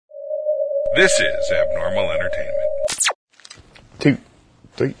This is Abnormal Entertainment. 2,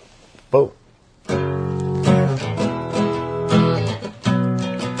 3, 4.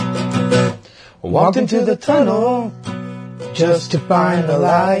 Walked into the tunnel just to find the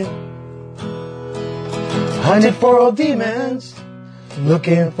light. Hunted for old demons,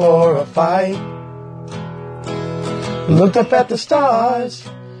 looking for a fight. Looked up at the stars,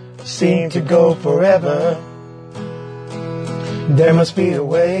 seemed to go forever. There must be a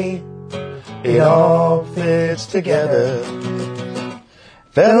way, it all fits together.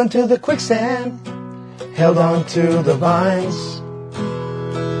 Fell into the quicksand, held on to the vines.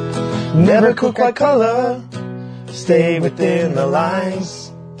 Never could quite color, stay within the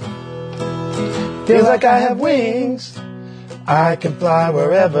lines. Feels like I have wings, I can fly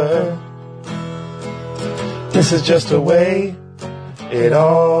wherever. This is just a way, it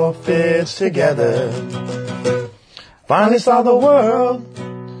all fits together. Finally saw the world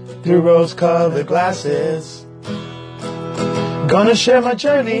through rose-colored glasses. Gonna share my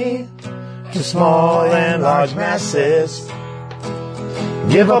journey to small and large masses.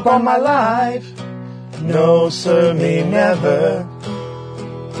 Give up on my life, no sir, me never.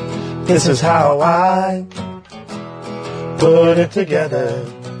 This is how I put it together.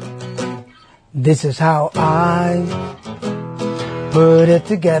 This is how I put it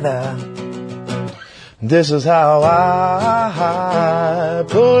together. This is how I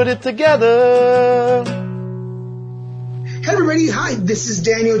put it together. Hello everybody, hi, this is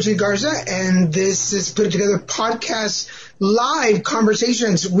Daniel G. Garza, and this is Put It Together Podcast Live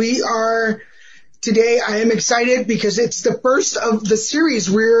Conversations. Today I am excited because it's the first of the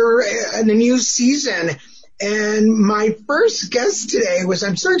series. We're in a new season, and my first guest today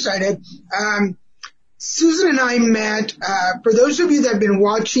I'm so excited. Susan and I met, for those of you that have been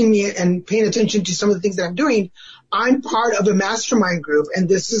watching me and paying attention to some of the things that I'm doing, I'm part of a mastermind group, and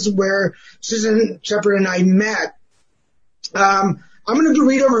this is where Susan Sheppard and I met. I'm going to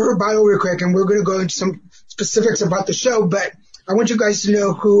read over her bio real quick, and we're going to go into some specifics about the show, but I want you guys to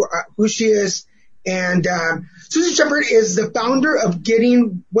know who she is. And Susan Sheppard is the founder of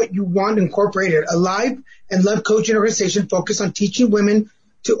Getting What You Want Incorporated, a life and love coaching organization focused on teaching women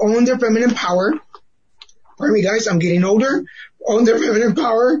to own their feminine power. Pardon me, guys, I'm getting older. Own their feminine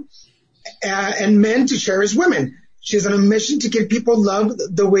power, and men to share as women. She's on a mission to get people loved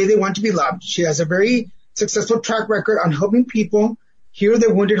the way they want to be loved. She has a very successful track record on helping people heal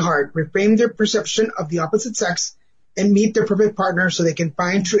their wounded heart, reframe their perception of the opposite sex, and meet their perfect partner so they can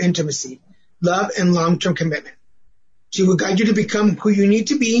find true intimacy, love, and long-term commitment. She will guide you to become who you need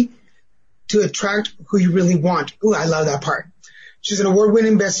to be to attract who you really want. Ooh, I love that part. She's an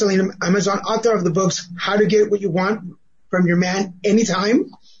award-winning best-selling Amazon author of the books How to Get What You Want from Your Man Anytime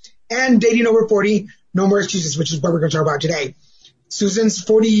and Dating Over 40, No More Excuses, which is what we're going to talk about today. Susan's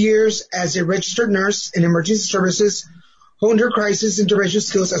 40 years as a registered nurse in emergency services honed her crisis intervention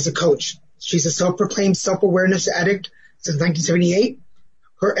skills as a coach. She's a self-proclaimed self-awareness addict since 1978.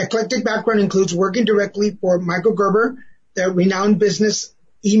 Her eclectic background includes working directly for Michael Gerber, the renowned business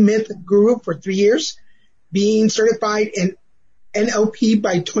e-myth guru, for 3 years, being certified in NLP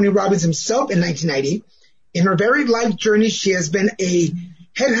by Tony Robbins himself in 1990. In her varied life journey, she has been a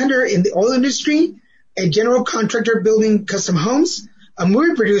headhunter in the oil industry, a general contractor building custom homes, a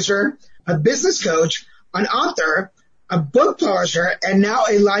movie producer, a business coach, an author, a book publisher, and now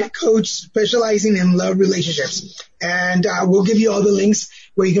a life coach specializing in love relationships. And we'll give you all the links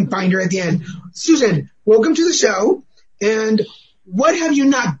where you can find her at the end. Susan, welcome to the show. And what have you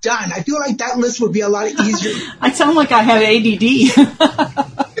not done? I feel like that list would be a lot easier. I sound like I have ADD.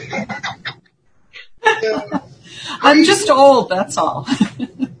 I'm just old, that's all.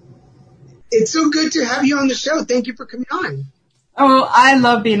 It's so good to have you on the show. Thank you for coming on. Oh, I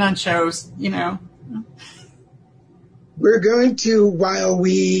love being on shows, We're going to, while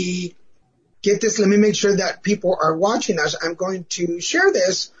we get this, let me make sure that people are watching us. I'm going to share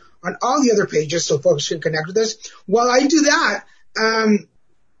this on all the other pages so folks can connect with us. While I do that,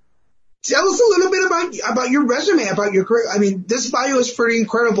 tell us a little bit about your resume, about your career. I mean, this bio is pretty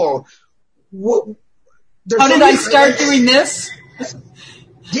incredible. How did I start doing this?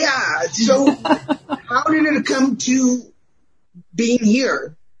 Yeah. So how did it come to being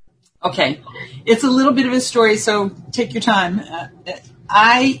here? Okay. It's a little bit of a story, so take your time.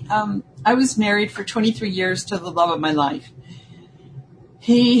 I was married for 23 years to the love of my life.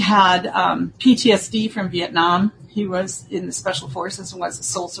 He had PTSD from Vietnam. He was in the Special Forces and was a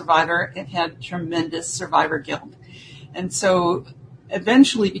sole survivor and had tremendous survivor guilt. And so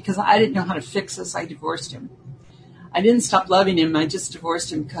eventually, because I didn't know how to fix this, I divorced him. I didn't stop loving him. I just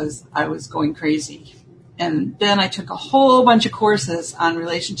divorced him because I was going crazy. And then I took a whole bunch of courses on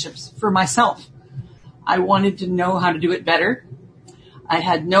relationships for myself. I wanted to know how to do it better. I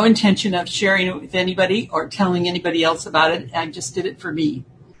had no intention of sharing it with anybody or telling anybody else about it. I just did it for me.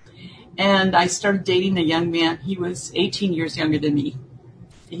 And I started dating a young man. He was 18 years younger than me.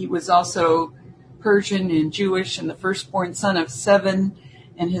 He was also Persian and Jewish and the firstborn son of 7,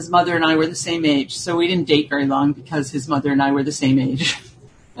 and his mother and I were the same age. So we didn't date very long because his mother and I were the same age.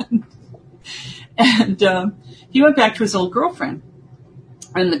 And he went back to his old girlfriend.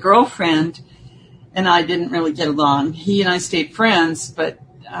 And the girlfriend and I didn't really get along. He and I stayed friends, but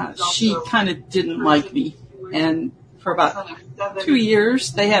she kind of didn't like me. And for about 2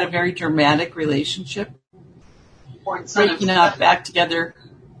 years, they had a very dramatic relationship. Breaking up, back together,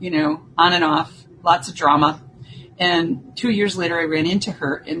 on and off, lots of drama. And 2 years later, I ran into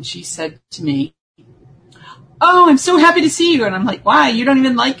her, and she said to me, "Oh, I'm so happy to see you." And I'm like, "Why? You don't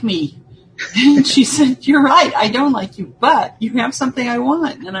even like me." And she said, "You're right. I don't like you, but you have something I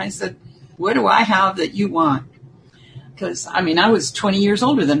want." And I said, "What do I have that you want?" Because, I was 20 years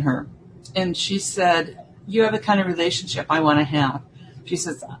older than her. And she said, "You have the kind of relationship I want to have." She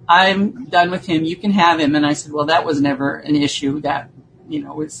says, "I'm done with him. You can have him." And I said, "Well, that was never an issue. That,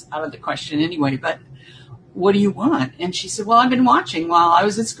 was out of the question anyway. But what do you want?" And she said, "Well, I've been watching while I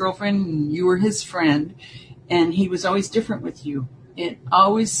was his girlfriend and you were his friend. And he was always different with you. It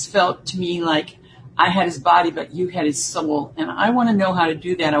always felt to me like I had his body, but you had his soul. And I want to know how to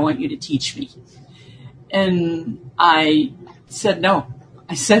do that. I want you to teach me." And I said, "No."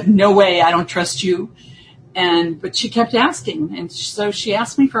 I said, "No way. I don't trust you." But she kept asking. And so she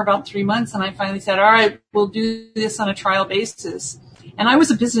asked me for about 3 months. And I finally said, "All right, we'll do this on a trial basis." And I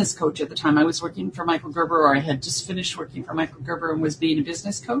was a business coach at the time. I was working for Michael Gerber, or I had just finished working for Michael Gerber and was being a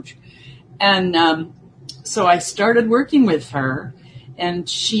business coach. And so I started working with her. And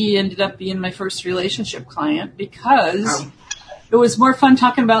she ended up being my first relationship client because it was more fun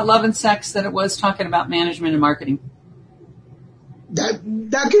talking about love and sex than it was talking about management and marketing.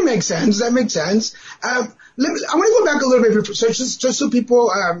 That can make sense. That makes sense. I want to go back a little bit just so people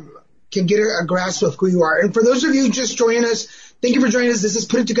can get a grasp of who you are. And for those of you just joining us, thank you for joining us. This is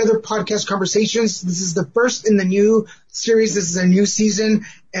Put It Together Podcast Conversations. This is the first in the new series. This is a new season.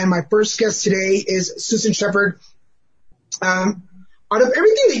 And my first guest today is Susan Sheppard. Out of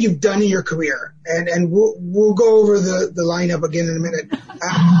everything that you've done in your career, and we'll go over the lineup again in a minute.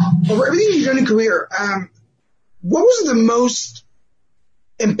 Over everything you've done in career, what was the most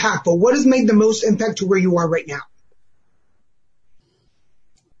impactful? What has made the most impact to where you are right now?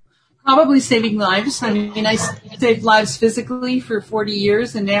 Probably saving lives. I saved lives physically for 40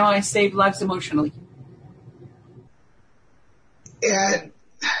 years, and now I save lives emotionally.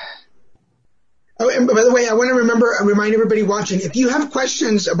 And by the way, I want to remind everybody watching, if you have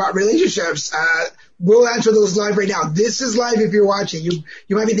questions about relationships, we'll answer those live right now. This is live if you're watching.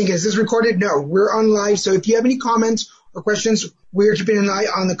 You might be thinking, is this recorded? No, we're on live. So if you have any comments or questions, we're keeping an eye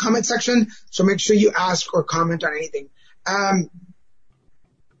on the comment section. So make sure you ask or comment on anything.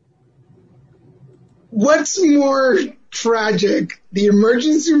 What's more tragic, the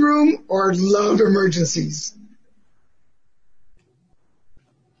emergency room or love emergencies?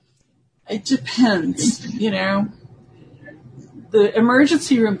 It depends, The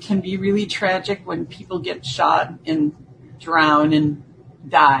emergency room can be really tragic when people get shot and drown and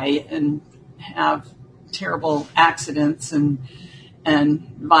die and have terrible accidents and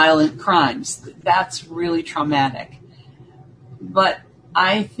violent crimes. That's really traumatic. But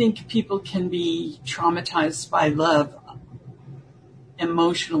I think people can be traumatized by love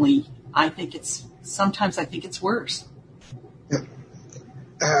emotionally. Sometimes I think it's worse.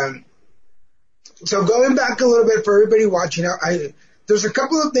 So going back a little bit for everybody watching, there's a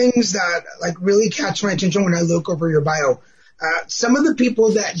couple of things that really catch my attention when I look over your bio. Some of the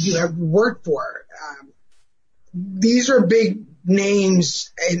people that you have worked for, these are big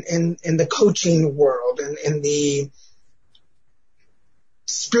names in the coaching world and in the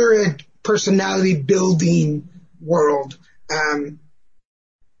spirit personality building world.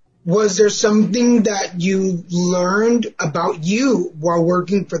 Was there something that you learned about you while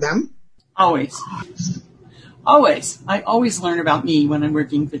working for them? Always. I always learn about me when I'm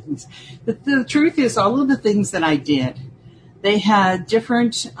working for things. But the truth is, all of the things that I did, they had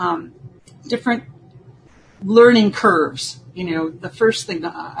different learning curves. The first thing,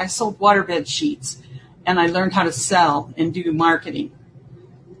 I sold waterbed sheets, and I learned how to sell and do marketing,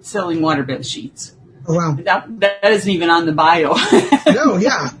 selling waterbed sheets. Oh, wow. That isn't even on the bio. No,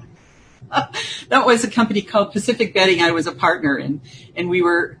 yeah. That was a company called Pacific Bedding. I was a partner in, and we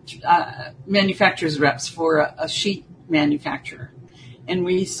were manufacturers reps for a sheet manufacturer. And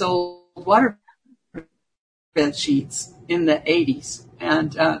we sold water bed sheets in the 80s.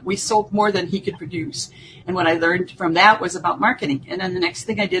 And we sold more than he could produce. And what I learned from that was about marketing. And then the next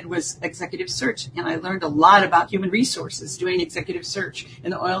thing I did was executive search. And I learned a lot about human resources doing executive search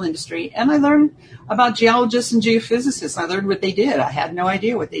in the oil industry. And I learned about geologists and geophysicists. I learned what they did. I had no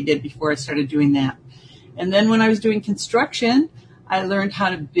idea what they did before I started doing that. And then when I was doing construction, I learned how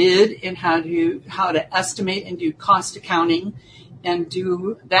to bid and how to estimate and do cost accounting and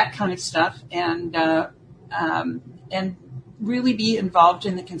do that kind of stuff. And really be involved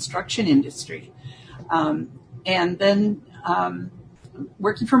in the construction industry. And then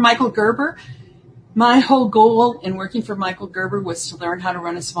working for Michael Gerber, my whole goal in working for Michael Gerber was to learn how to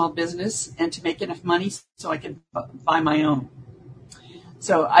run a small business and to make enough money so I could buy my own.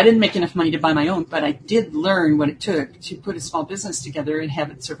 So I didn't make enough money to buy my own, but I did learn what it took to put a small business together and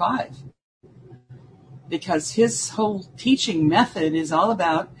have it survive. Because his whole teaching method is all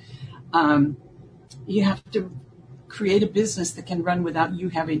about you have to create a business that can run without you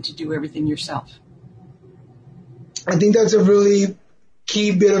having to do everything yourself. I think that's a really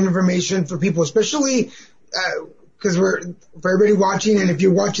key bit of information for people, especially because for everybody watching, and if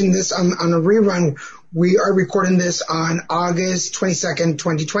you're watching this on a rerun, we are recording this on August 22nd,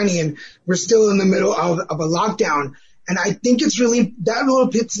 2020, and we're still in the middle of a lockdown. And I think it's really, that little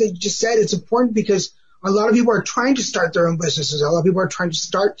bit that you just said, it's important because a lot of people are trying to start their own businesses. A lot of people are trying to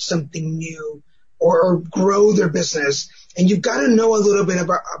start something new or grow their business. And you've got to know a little bit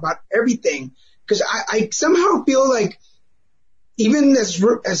about everything. Because I somehow feel like even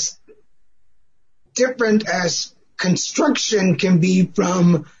as different as construction can be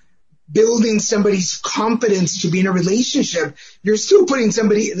from building somebody's confidence to be in a relationship, you're still putting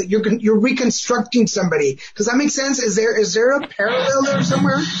somebody, you're reconstructing somebody. Does that make sense? Is there a parallel there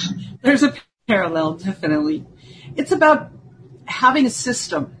somewhere? There's a parallel, definitely. It's about having a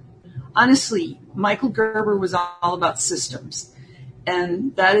system. Honestly, Michael Gerber was all about systems.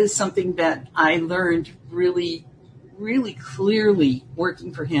 And that is something that I learned really, really clearly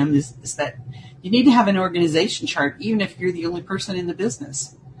working for him is that you need to have an organization chart, even if you're the only person in the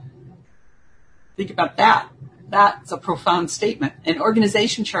business. Think about that. That's a profound statement. An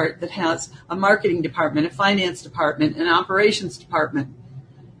organization chart that has a marketing department, a finance department, an operations department.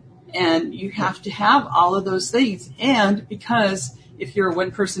 And you have to have all of those things. And because if you're a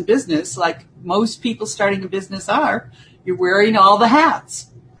one-person business, like most people starting a business are, you're wearing all the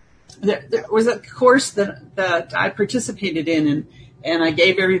hats. There was a course that I participated in, and I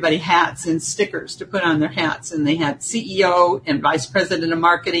gave everybody hats and stickers to put on their hats. And they had CEO and vice president of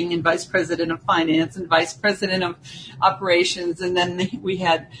marketing and vice president of finance and vice president of operations. And then we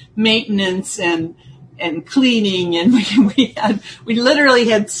had maintenance and cleaning. And we literally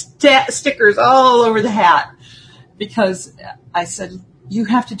had stickers all over the hat because I said, you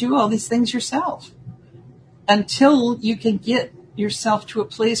have to do all these things yourself until you can get yourself to a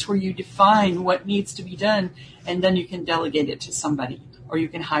place where you define what needs to be done, and then you can delegate it to somebody, or you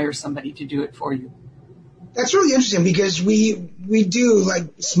can hire somebody to do it for you. That's really interesting because we do like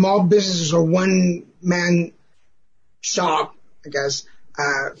small businesses or one man shop, I guess.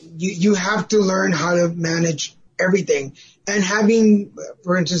 You have to learn how to manage everything. And having,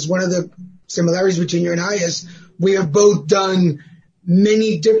 for instance, one of the similarities between you and I is we have both done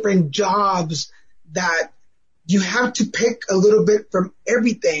many different jobs that you have to pick a little bit from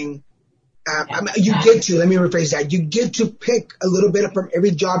everything. You get to, let me rephrase that. You get to pick a little bit from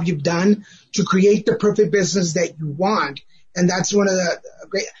every job you've done to create the perfect business that you want. And that's one of the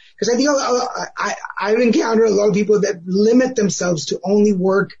great, because I think I've encountered a lot of people that limit themselves to only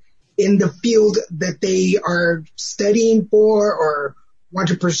work in the field that they are studying for or want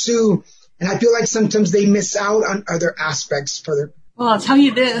to pursue. And I feel like sometimes they miss out on other aspects for their. Well, I'll tell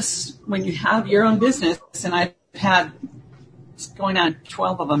you this, when you have your own business, and I've had, it's going on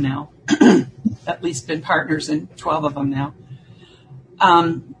 12 of them now, at least been partners in 12 of them now,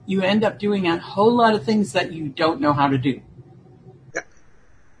 you end up doing a whole lot of things that you don't know how to do. Yeah.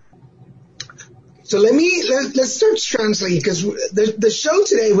 So let's start translating, because the show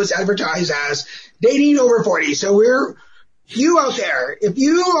today was advertised as dating over 40. So you out there, if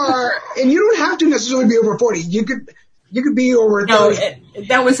you are, and you don't have to necessarily be over 40, you could be over 30. No,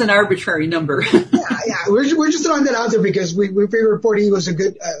 that was an arbitrary number. Yeah. We're just throwing that out there because we figured 40 was a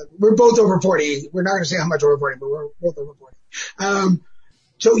good, we're both over 40. We're not going to say how much over 40, but we're both over 40.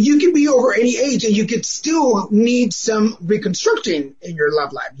 So you can be over any age and you could still need some reconstructing in your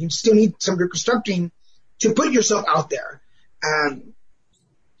love life. You still need some reconstructing to put yourself out there.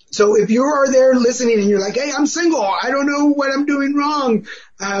 So if you are there listening and you're like, hey, I'm single, I don't know what I'm doing wrong.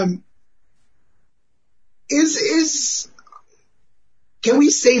 Can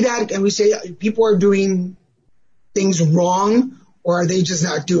we say that? Can we say people are doing things wrong, or are they just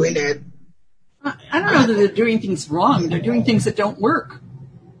not doing it? I don't know that they're doing things wrong. They're doing things that don't work.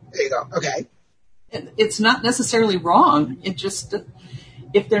 There you go. Okay. It's not necessarily wrong. It just,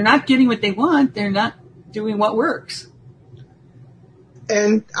 if they're not getting what they want, they're not doing what works.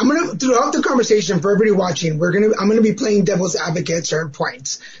 And I'm gonna, throughout the conversation for everybody watching, I'm gonna be playing devil's advocate at certain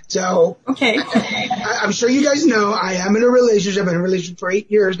points. So, okay, I'm sure you guys know I am in a relationship. I'm in a relationship for 8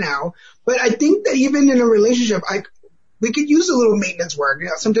 years now. But I think that even in a relationship, we could use a little maintenance work. You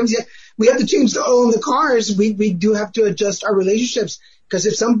know, sometimes we have to change the oil in the cars. We do have to adjust our relationships, because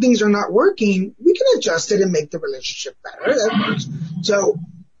if some things are not working, we can adjust it and make the relationship better. That works. So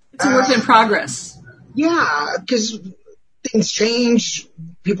it's a work in progress. Yeah, because things change,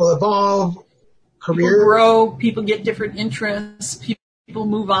 people evolve, career people grow, people get different interests, people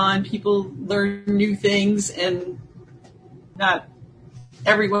move on, people learn new things, and not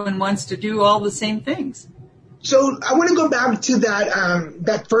everyone wants to do all the same things. So I want to go back to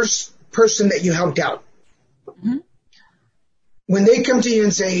that first person that you helped out. Mm-hmm. When they come to you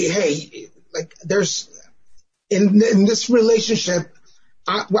and say, hey, like there's in this relationship,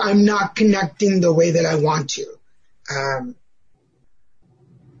 I'm not connecting the way that I want to.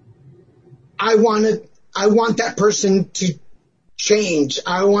 I want that person to change.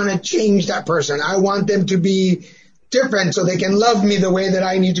 I want to change that person. I want them to be different so they can love me the way that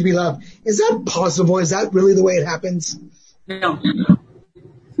I need to be loved. Is that possible? Is that really the way it happens? No,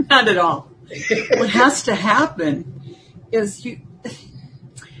 not at all. What has to happen is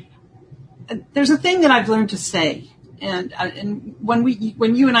there's a thing that I've learned to say. And when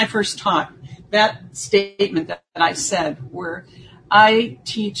you and I first talked, that statement that I said, where I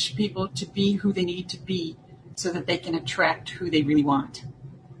teach people to be who they need to be so that they can attract who they really want.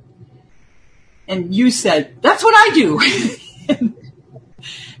 And you said, that's what I do.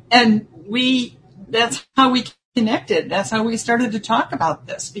 And that's how we connected. That's how we started to talk about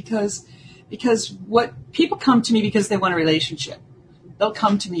this, because what people come to me because they want a relationship. They'll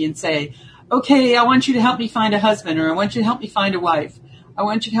come to me and say, okay, I want you to help me find a husband, or I want you to help me find a wife. I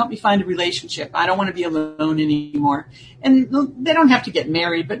want you to help me find a relationship. I don't want to be alone anymore. And they don't have to get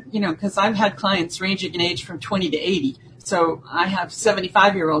married, but, because I've had clients ranging in age from 20 to 80. So I have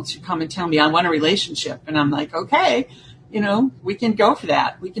 75-year-olds who come and tell me I want a relationship. And I'm like, okay, we can go for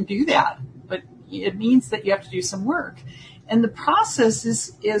that. We can do that. But it means that you have to do some work. And the process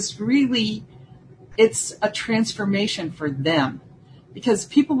is really, it's a transformation for them. Because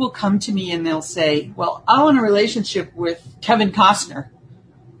people will come to me and they'll say, well, I want a relationship with Kevin Costner.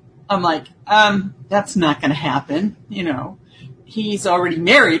 I'm like, that's not going to happen. He's already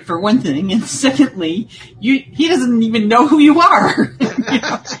married, for one thing. And secondly, he doesn't even know who you are.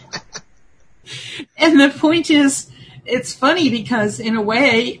 And the point is, it's funny because in a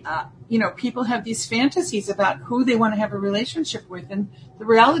way, people have these fantasies about who they want to have a relationship with. And the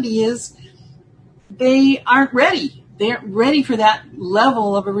reality is they aren't ready. They aren't ready for that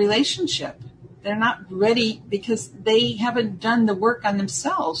level of a relationship. They're not ready because they haven't done the work on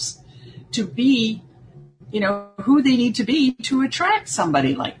themselves to be, who they need to be to attract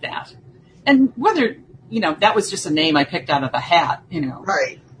somebody like that. And whether, that was just a name I picked out of a hat,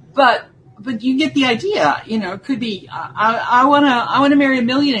 Right. But you get the idea, it could be, I want to marry a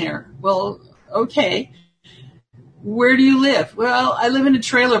millionaire. Well, okay. Where do you live? Well, I live in a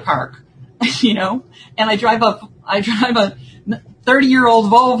trailer park, and I drive a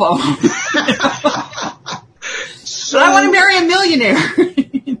 30-year-old Volvo. So, but I want to marry a millionaire.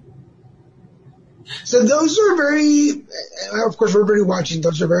 So those are very, of course, for everybody watching,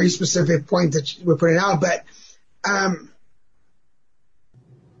 those are very specific points that we're putting out. But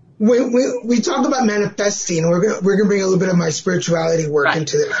we talk about manifesting, we're gonna bring a little bit of my spirituality work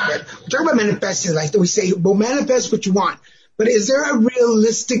into this. But we talk about manifesting, like we say, well, manifest what you want. But is there a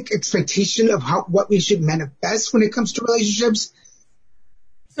realistic expectation of what we should manifest when it comes to relationships?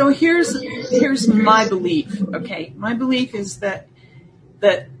 So here's my belief. Okay, my belief is that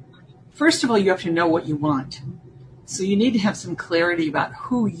first of all, you have to know what you want. So you need to have some clarity about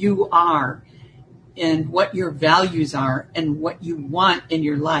who you are and what your values are and what you want in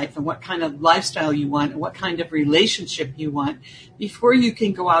your life and what kind of lifestyle you want and what kind of relationship you want before you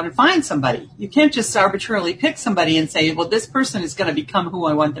can go out and find somebody. You can't just arbitrarily pick somebody and say, well, this person is going to become who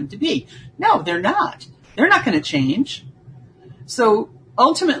I want them to be. No, they're not. They're not going to change. So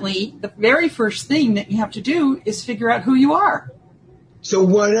ultimately, the very first thing that you have to do is figure out who you are. So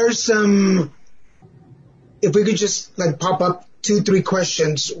what are some, if we could just pop up 2-3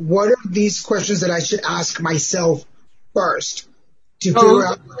 questions, what are these questions that I should ask myself first to figure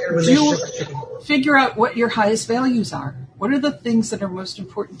out what kind of relationship I should figure out what your highest values are. What are the things that are most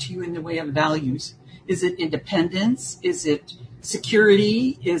important to you in the way of values? Is it independence? Is it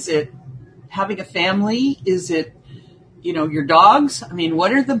security? Is it having a family? Is it, your dogs? I mean,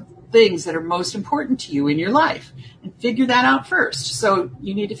 what are the things that are most important to you in your life? And figure that out first. So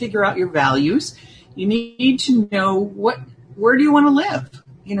you need to figure out your values. You need to know where do you want to live?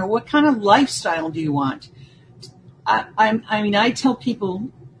 What kind of lifestyle do you want? I tell people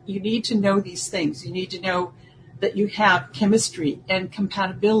you need to know these things. You need to know that you have chemistry and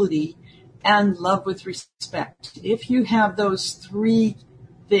compatibility and love with respect. If you have those three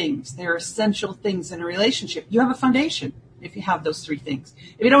things, they're essential things in a relationship. You have a foundation if you have those three things.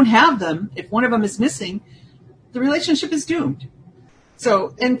 If you don't have them, if one of them is missing, the relationship is doomed.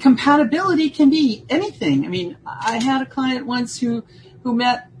 So, and compatibility can be anything. I mean, I had a client once who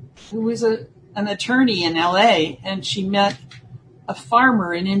was an attorney in LA, and she met a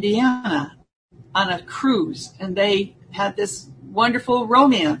farmer in Indiana on a cruise, and they had this wonderful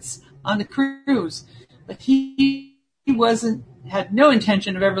romance on the cruise, but he had no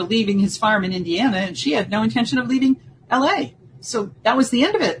intention of ever leaving his farm in Indiana, and she had no intention of leaving LA. So that was the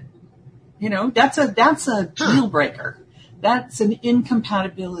end of it. That's a deal breaker. That's an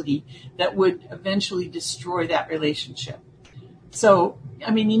incompatibility that would eventually destroy that relationship. So,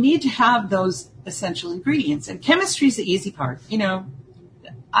 you need to have those essential ingredients, and chemistry is the easy part.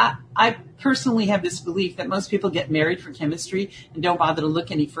 I personally have this belief that most people get married for chemistry and don't bother to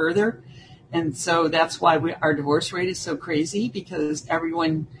look any further. And so that's why our divorce rate is so crazy, because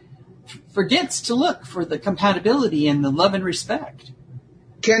everyone forgets to look for the compatibility and the love and respect.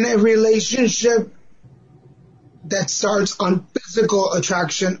 Can a relationship that starts on physical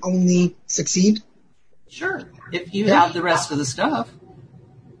attraction only succeed? Sure. If you have the rest of the stuff.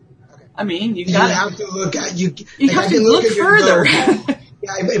 You have to look at you. You have to look further.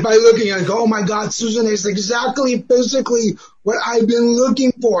 If I look at you and go, oh my God, Susan is exactly physically what I've been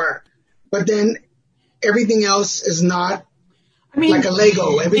looking for. But then everything else is not like a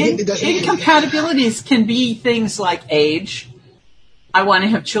Lego. Incompatibilities can be things like age. I want to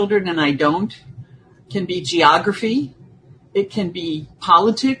have children and I don't. It can be geography. It can be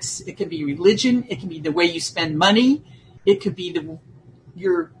politics. It can be religion. It can be the way you spend money. It could be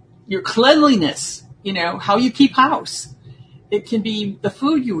your cleanliness, how you keep house. It can be the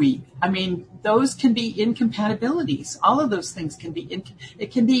food you eat. Those can be incompatibilities. All of those things can be,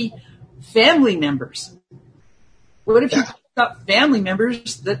 it can be family members. What if you've got family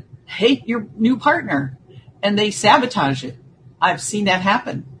members that hate your new partner and they sabotage it? I've seen that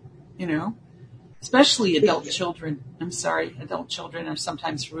happen, especially adult children. I'm sorry, adult children are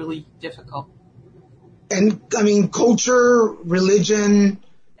sometimes really difficult. And culture, religion,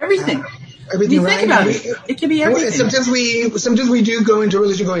 everything. Everything, right? Think about it. It can be everything. Sometimes we do go into a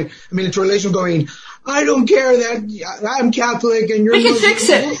relation going, I don't care that I'm Catholic and you're Muslim. Fix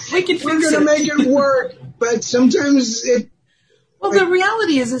it. We can fix it. We're going to make it work. But sometimes the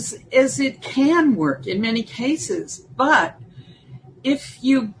reality is it can work in many cases. But if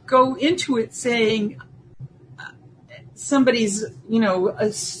you go into it saying somebody's,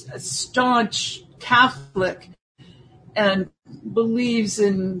 a staunch Catholic and believes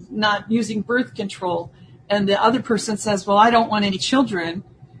in not using birth control, and the other person says, well, I don't want any children,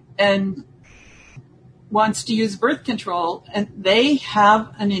 and wants to use birth control, and they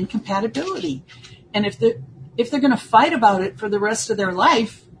have an incompatibility. And if they're going to fight about it for the rest of their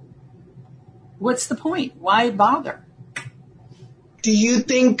life, what's the point? Why bother? Do you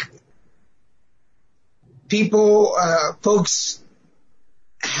think folks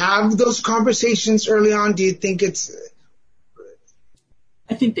have those conversations early on? Do you think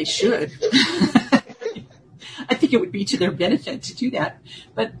I think they should. I think it would be to their benefit to do that.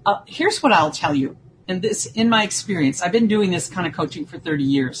 But here's what I'll tell you. And this, in my experience, I've been doing this kind of coaching for 30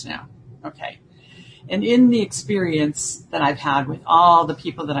 years now. Okay. And in the experience that I've had with all the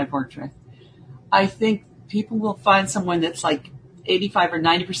people that I've worked with, I think people will find someone that's like 85 or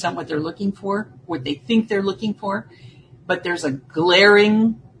 90% what they're looking for, what they think they're looking for, but there's a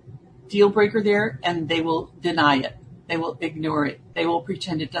glaring deal breaker there, and they will deny it. They will ignore it. They will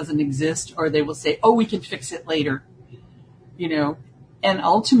pretend it doesn't exist, or they will say, oh, we can fix it later. And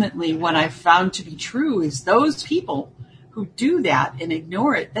ultimately what I've found to be true is those people who do that and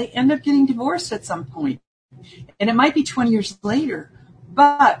ignore it, they end up getting divorced at some point. And it might be 20 years later,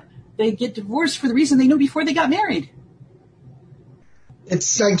 but they get divorced for the reason they knew before they got married.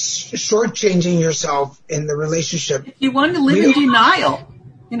 It's like shortchanging yourself in the relationship. If you want to live in denial,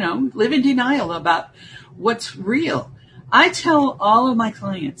 live in denial about what's real. I tell all of my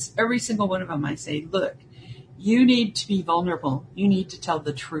clients, every single one of them, I say, look, you need to be vulnerable. You need to tell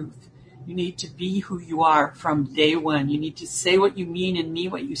the truth. You need to be who you are from day one. You need to say what you mean and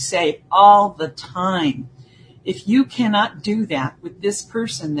mean what you say all the time. If you cannot do that with this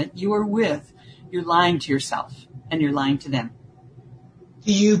person that you are with, you're lying to yourself and you're lying to them.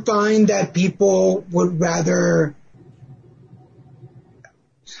 Do you find that people would rather,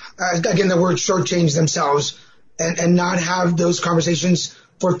 again, the word shortchange themselves and not have those conversations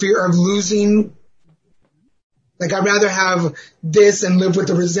for fear of losing? Like, I'd rather have this and live with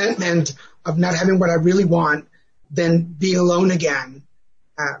the resentment of not having what I really want than be alone again.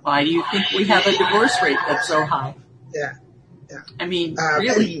 Why do you think we have a divorce rate that's so high? Yeah. I mean,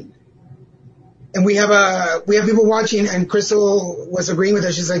 really. And we have people watching, and Crystal was agreeing with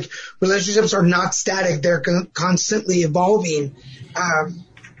us. She's like, relationships are not static; they're constantly evolving.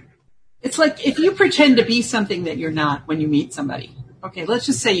 It's like if you pretend to be something that you're not when you meet somebody. Okay, let's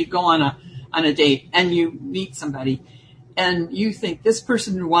just say you go on a date and you meet somebody, and you think this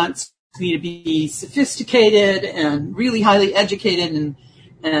person wants me to be sophisticated and really highly educated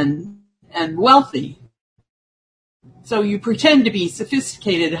and wealthy. So you pretend to be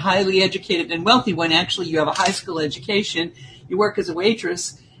sophisticated, highly educated, and wealthy when actually you have a high school education, you work as a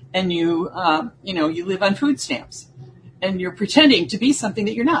waitress, and you live on food stamps. And you're pretending to be something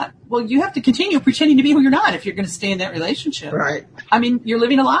that you're not. Well, you have to continue pretending to be who you're not if you're going to stay in that relationship. Right. I mean, you're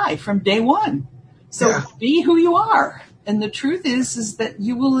living a lie from day one. So Be who you are. And the truth is that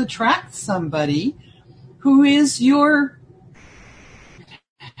you will attract somebody who is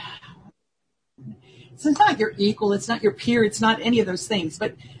it's not your equal, it's not your peer, it's not any of those things,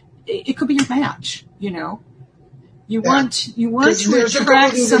 but it could be your match, You want to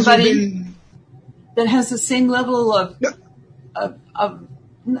attract somebody that has the same level of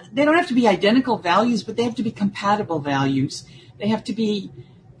they don't have to be identical values, but they have to be compatible values. They have to be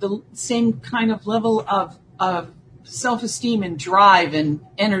the same kind of level of self-esteem and drive and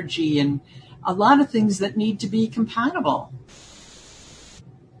energy and a lot of things that need to be compatible.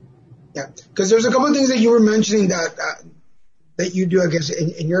 Yeah, because there's a couple of things that you were mentioning that you do, I guess,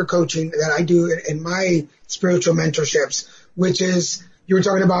 in your coaching that I do in my spiritual mentorships, which is you were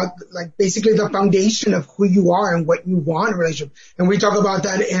talking about like basically the foundation of who you are and what you want in a relationship. And we talk about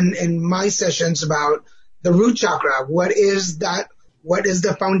that in my sessions about the root chakra. What is that? What is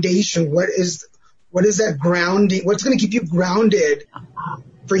the foundation? What is that grounding? What's going to keep you grounded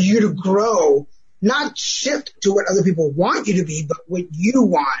for you to grow, not shift to what other people want you to be, but what you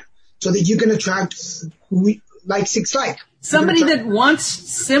want, so that you can attract like. Somebody that wants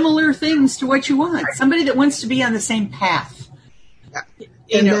similar things to what you want. Right. Somebody that wants to be on the same path.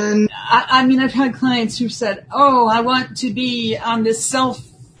 Yeah. I've had clients who said, "Oh, I want to be on this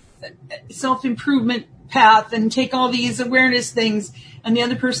self-improvement path and take all these awareness things," and the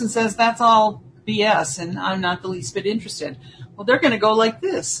other person says, "That's all BS, and I'm not the least bit interested." Well, they're going to go like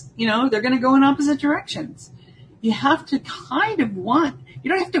this. They're going to go in opposite directions. You have to kind of you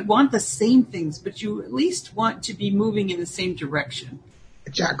don't have to want the same things, but you at least want to be moving in the same direction.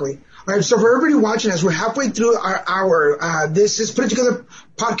 Exactly. All right. So for everybody watching us, we're halfway through our hour. This is Put It Together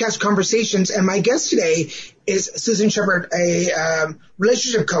Podcast Conversations. And my guest today is Susan Sheppard, a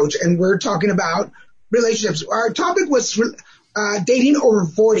relationship coach. And we're talking about relationships. Our topic was dating over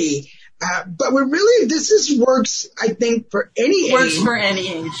 40. But this works, I think, for any age. Works for any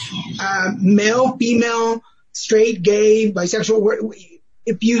age. Male, female, straight, gay, bisexual.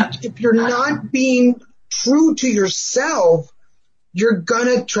 If you're not being true to yourself, you're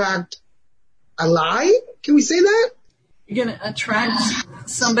gonna attract a lie. Can we say that? You're gonna attract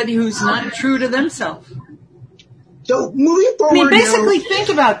somebody who's not true to themselves. So moving forward, basically, think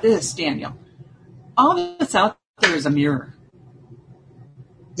about this, Daniel. All that's out there is a mirror.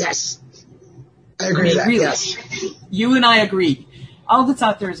 Yes, I agree with that. Really, yes, you and I agree. All that's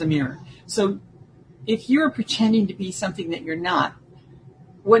out there is a mirror. So, if you're pretending to be something that you're not,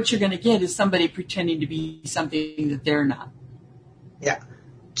 what you're going to get is somebody pretending to be something that they're not. Yeah.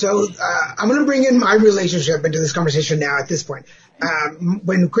 So I'm going to bring in my relationship into this conversation now at this point.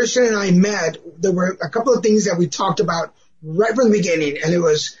 When Christian and I met, there were a couple of things that we talked about right from the beginning. And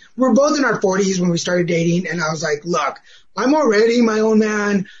we're both in our 40s when we started dating. And I was like, look, I'm already my own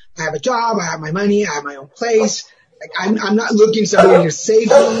man. I have a job. I have my money. I have my own place. Like, I'm not looking somebody to save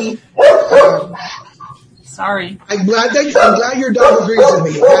me. Sorry. I'm glad your dog agrees with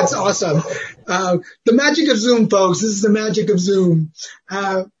me. That's awesome. The magic of Zoom, folks. This is the magic of Zoom.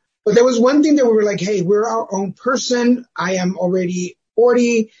 But there was one thing that we were like, hey, we're our own person. I am already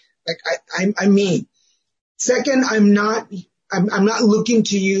 40. Like I'm me. Second, I'm not looking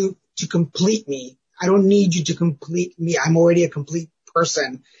to you to complete me. I don't need you to complete me. I'm already a complete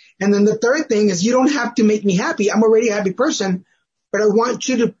person. And then the third thing is you don't have to make me happy. I'm already a happy person, but I want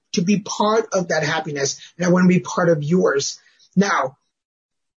you to to be part of that happiness, and I want to be part of yours. Now,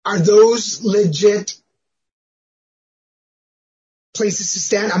 are those legit places to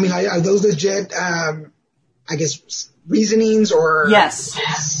stand? I mean, are those legit, I guess, reasonings or?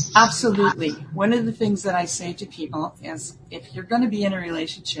 Yes, absolutely. One of the things that I say to people is if you're going to be in a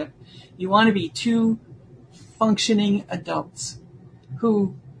relationship, you want to be two functioning adults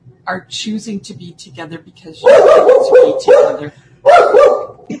who are choosing to be together because you want to be together.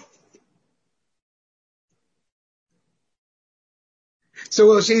 So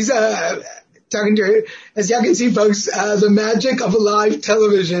while she's talking to her, as y'all can see, folks, the magic of live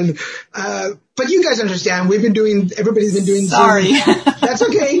television. But you guys understand, everybody's been doing Sorry. Zoom. That's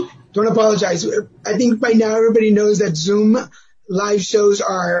okay. Don't apologize. I think by now everybody knows that Zoom live shows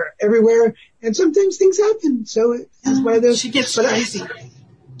are everywhere, and sometimes things happen. So that's why those. She gets crazy.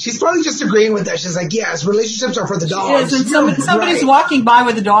 She's probably just agreeing with us. She's like, yes, relationships are for the dogs. Yes, and somebody's walking by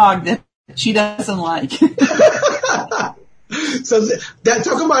with a dog that she doesn't like. So that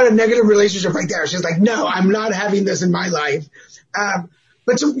talk about a negative relationship right there. She's like, no, I'm not having this in my life.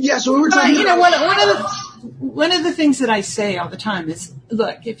 So we were talking about. One of the things that I say all the time is,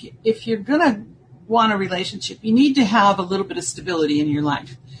 look, if you're gonna want a relationship, you need to have a little bit of stability in your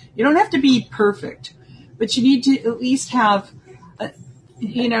life. You don't have to be perfect, but you need to at least have,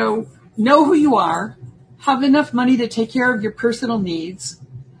 know who you are, have enough money to take care of your personal needs,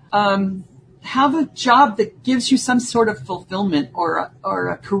 have a job that gives you some sort of fulfillment or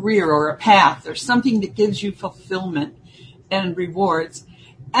a career or a path or something that gives you fulfillment and rewards,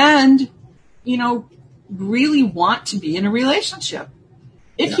 and, really want to be in a relationship.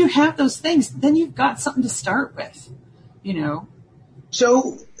 If you have those things, then you've got something to start with,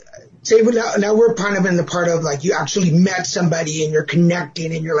 So, say now we're kind of in the part of like you actually met somebody and you're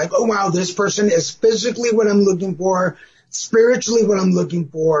connecting and you're like, oh wow, this person is physically what I'm looking for, spiritually what I'm looking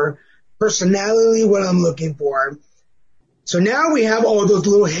for, personality what I'm looking for. So now we have all those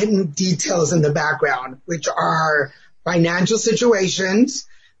little hidden details in the background, which are financial situations,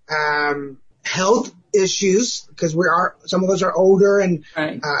 health issues, because some of us are older and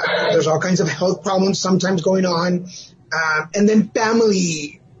right. There's all kinds of health problems sometimes going on, and then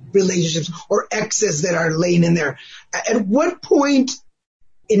family relationships or exes that are laying in there. At what point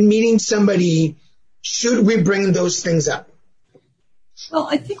in meeting somebody should we bring those things up? Well,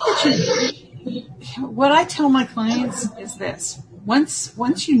 I think what I tell my clients is this.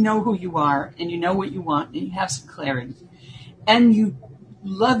 Once you know who you are and you know what you want and you have some clarity and you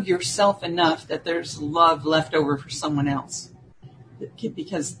love yourself enough that there's love left over for someone else,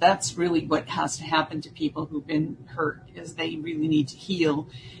 because that's really what has to happen to people who've been hurt, is they really need to heal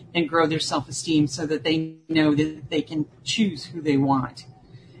and grow their self-esteem so that they know that they can choose who they want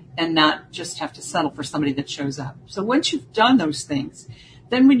and not just have to settle for somebody that shows up. So once you've done those things,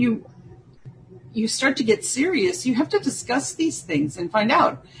 then when you start to get serious, you have to discuss these things and find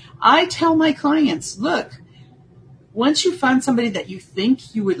out. I tell my clients, look, once you find somebody that you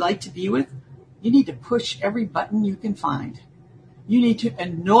think you would like to be with, you need to push every button you can find. You need to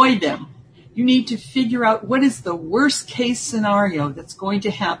annoy them. You need to figure out what is the worst case scenario that's going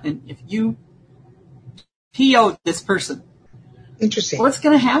to happen if you PO this person. Interesting. What's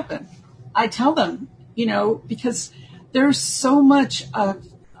going to happen? I tell them, because there's so much of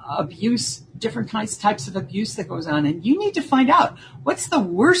abuse, different types of abuse that goes on, and you need to find out what's the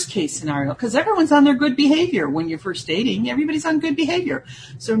worst case scenario, because everyone's on their good behavior when you're first dating. Everybody's on good behavior.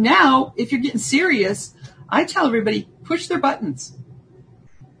 So now, if you're getting serious, I tell everybody, push their buttons.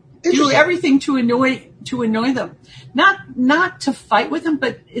 Do everything to annoy them. Not to fight with them,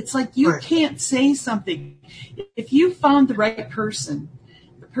 but it's like you can't say something. If you found the right person,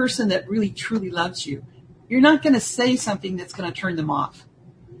 the person that really truly loves you, you're not going to say something that's going to turn them off.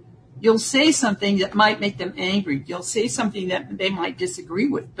 You'll say something that might make them angry. You'll say something that they might disagree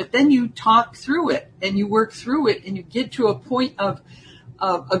with. But then you talk through it and you work through it and you get to a point of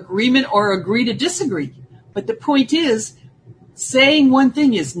agreement or agree to disagree. But the point is, saying one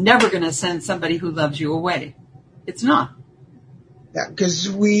thing is never going to send somebody who loves you away. It's not. Yeah, because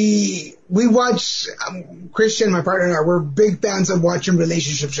we watch, Christian, my partner and I, we're big fans of watching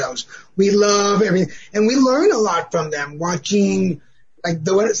relationship shows. We love everything. And we learn a lot from them, watching like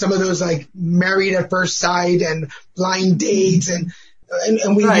some of those like Married at First Sight and Blind Dates. And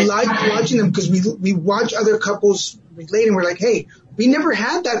we like watching them because we watch other couples relate and we're like, hey, we never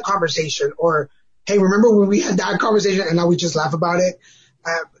had that conversation. Or, hey, remember when we had that conversation and now we just laugh about it?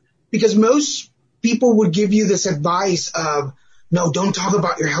 Because most people would give you this advice of, no, don't talk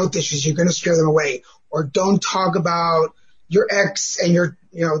about your health issues. You're going to scare them away. Or don't talk about your ex and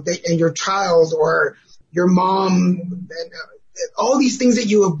your child or your mom. all these things that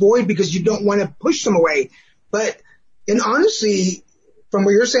you avoid because you don't want to push them away. And honestly, from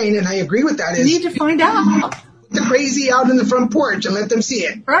what you're saying, and I agree with that, you need to find out. The crazy out in the front porch and let them see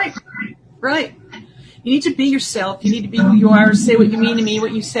it. Right. You need to be yourself. You need to be who you are. Say what you mean to me,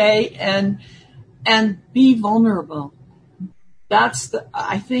 what you say, and be vulnerable.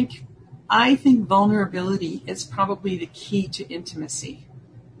 I think vulnerability is probably the key to intimacy.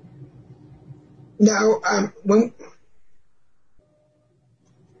 Now,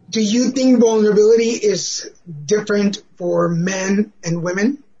 do you think vulnerability is different for men and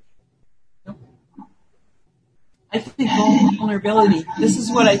women? I think vulnerability, this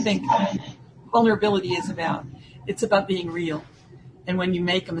is what I think vulnerability is about. It's about being real. And when you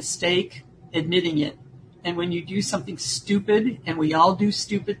make a mistake, admitting it. And when you do something stupid, and we all do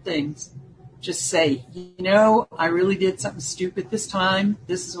stupid things, just say, I really did something stupid this time.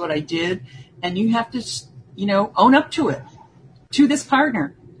 This is what I did. And you have to, own up to it, to this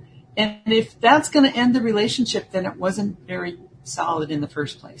partner. And if that's going to end the relationship, then it wasn't very solid in the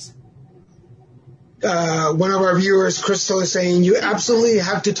first place. One of our viewers, Crystal, is saying you absolutely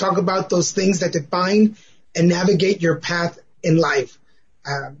have to talk about those things that define and navigate your path in life.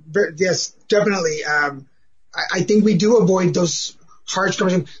 Yes, definitely. I think we do avoid those harsh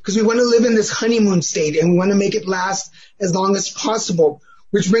conversations because we want to live in this honeymoon state and we want to make it last as long as possible,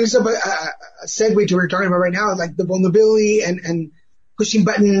 which brings up a segue to what we're talking about right now, like the vulnerability and pushing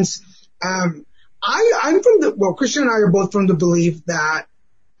buttons. Christian and I are both from the belief that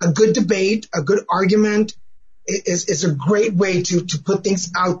a good debate, a good argument is a great way to put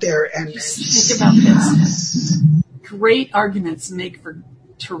things out there. And think about this. Great arguments make for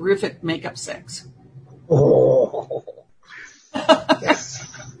terrific makeup sex. Oh, yes.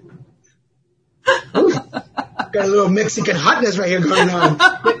 Ooh, got a little Mexican hotness right here going on.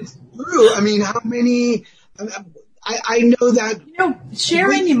 But it's true. I mean, how many? I know that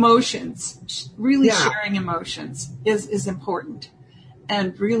sharing emotions, really sharing emotions is important.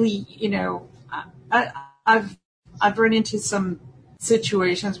 And really, I've run into some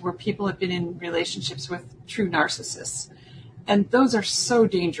situations where people have been in relationships with true narcissists. And those are so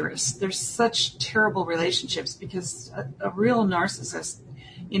dangerous. They're such terrible relationships because a real narcissist,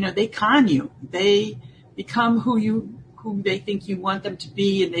 they con you. They become who they think you want them to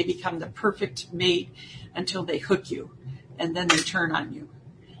be, and they become the perfect mate until they hook you. And then they turn on you.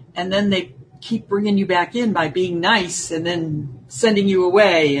 And then they keep bringing you back in by being nice and then sending you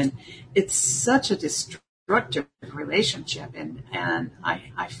away. And it's such a destructive relationship. And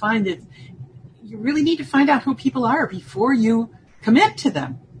I find that you really need to find out who people are before you commit to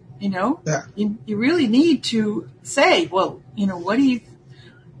them. Yeah. You really need to say, well, what do you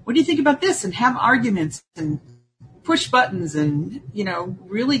think about this? And have arguments and push buttons and,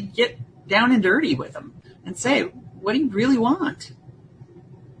 really get down and dirty with them and say, what do you really want?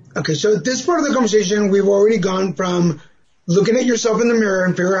 Okay, so at this part of the conversation, we've already gone from looking at yourself in the mirror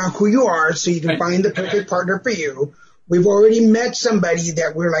and figuring out who you are so you can find the perfect partner for you. We've already met somebody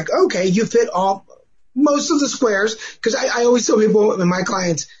that we're like, okay, you fit most of the squares. Because I always tell people and my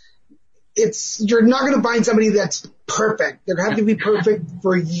clients, you're not going to find somebody that's perfect. They're going to have to be perfect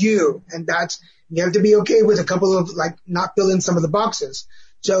for you. And you have to be okay with a couple of not filling some of the boxes.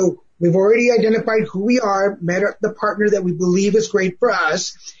 So we've already identified who we are, met the partner that we believe is great for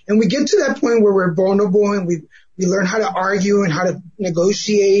us, and we get to that point where we're vulnerable and we learn how to argue and how to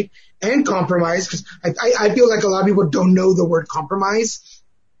negotiate and compromise. Because I feel like a lot of people don't know the word compromise.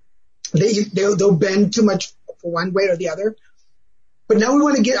 They'll bend too much for one way or the other. But now I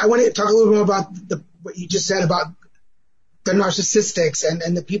want to talk a little more about what you just said about the narcissistics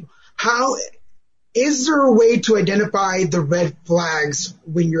and the people. How is there a way to identify the red flags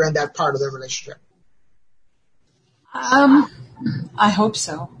when you're in that part of the relationship? I hope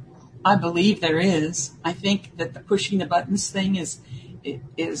so. I believe there is. I think that the pushing the buttons thing is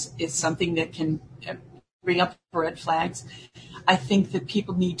something that can bring up red flags. I think that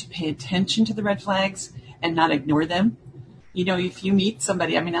people need to pay attention to the red flags and not ignore them. If you meet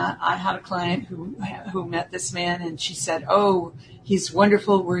somebody, I had a client who met this man and she said, oh, he's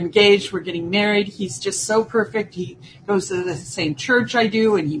wonderful. We're engaged. We're getting married. He's just so perfect. He goes to the same church I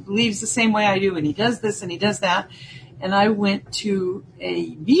do and he believes the same way I do and he does this and he does that. And I went to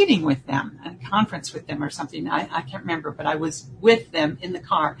a meeting with them, a conference with them or something. I can't remember, but I was with them in the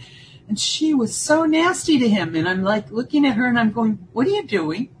car. And she was so nasty to him. And I'm like looking at her and I'm going, what are you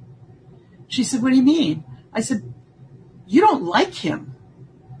doing? She said, what do you mean? I said, you don't like him.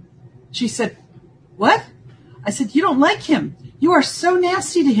 She said, what? I said, you don't like him. You are so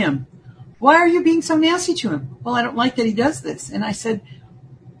nasty to him. Why are you being so nasty to him? Well, I don't like that he does this. And I said,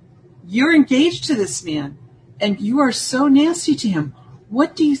 you're engaged to this man. and you are so nasty to him.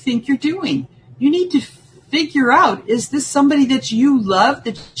 What do you think you're doing? You need to figure out, is this somebody that you love,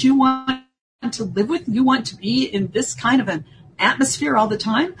 that you want to live with? You want to be in this kind of an atmosphere all the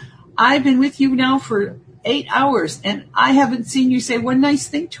time? I've been with you now for 8 hours, and I haven't seen you say one nice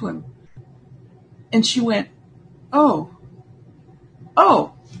thing to him. And she went, oh,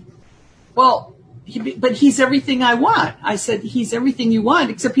 well, but he's everything I want. I said, he's everything you want,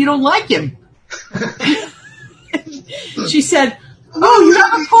 except you don't like him. She said, oh, you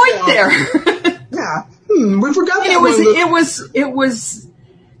have a point there. Yeah. We forgot that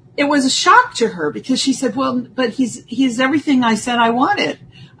it was a shock to her, because she said, well, but he's everything I said I wanted.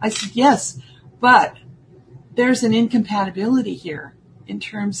 I said, yes, but there's an incompatibility here in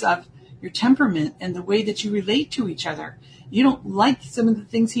terms of your temperament and the way that you relate to each other. You don't like some of the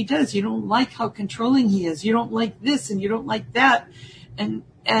things he does. You don't like how controlling he is. You don't like this and you don't like that. And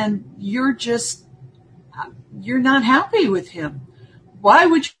you're not happy with him. Why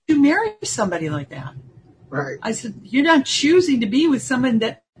would you marry somebody like that? Right. I said, you're not choosing to be with someone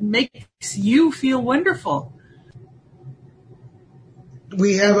that makes you feel wonderful.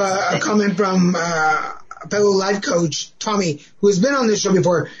 We have a comment from a fellow life coach, Tommy, who has been on this show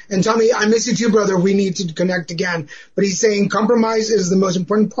before. And Tommy, I miss you too, brother. We need to connect again. But he's saying compromise is the most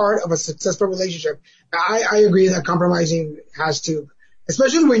important part of a successful relationship. I agree that compromising has to,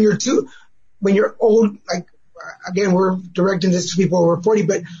 especially when you're old. Like, again, we're directing this to people over 40,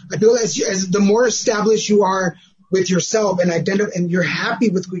 but I feel as the more established you are with yourself and you're happy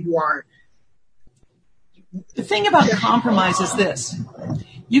with who you are. The thing about compromise is this.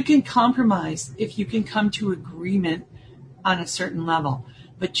 You can compromise if you can come to agreement on a certain level,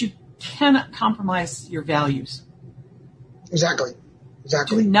 but you cannot compromise your values. Exactly.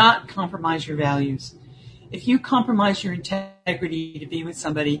 Do not compromise your values. If you compromise your integrity to be with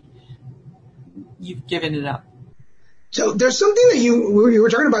somebody, you've given it up. So there's something that you were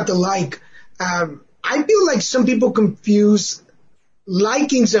talking about, the like. I feel like some people confuse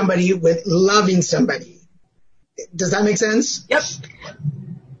liking somebody with loving somebody. Does that make sense? Yep.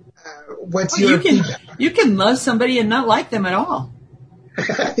 What's your feedback? You can love somebody and not like them at all.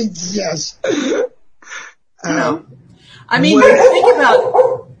 Yes. I mean, think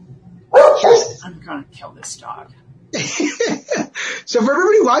about. I'm going to kill this dog. So for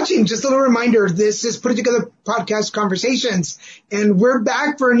everybody watching, just a little reminder, this is Put It Together Podcast Conversations, and we're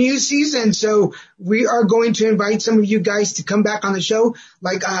back for a new season. So we are going to invite some of you guys to come back on the show,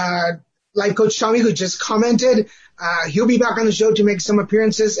 like Life Coach Tommy, who just commented. He'll be back on the show to make some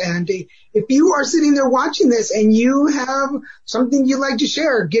appearances. And if you are sitting there watching this and you have something you'd like to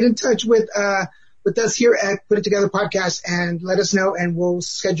share, get in touch with us here at Put It Together Podcast and let us know, and we'll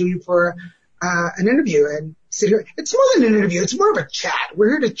schedule you for an interview and sit here. It's more than an interview. It's more of a chat. We're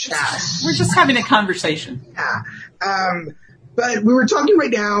here to chat. We're just having a conversation. Yeah. But we were talking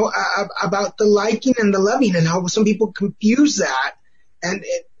right now about the liking and the loving and how some people confuse that, and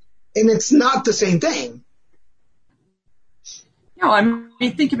it's not the same thing. No, I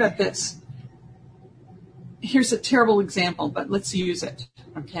mean, think about this. Here's a terrible example, but let's use it,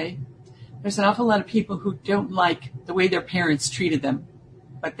 okay? There's an awful lot of people who don't like the way their parents treated them,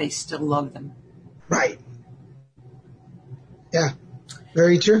 but they still love them. Right. Yeah.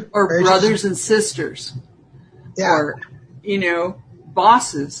 Very true. Or Very brothers true. And sisters. Yeah. Or,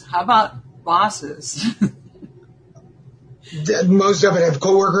 bosses. How about bosses? Most of it have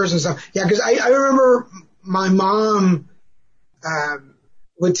coworkers and stuff. Yeah, because I remember my mom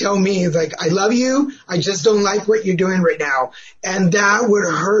would tell me, like, I love you, I just don't like what you're doing right now. And that would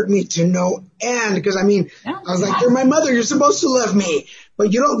hurt me to no end, because, I was like, you're my mother, you're supposed to love me,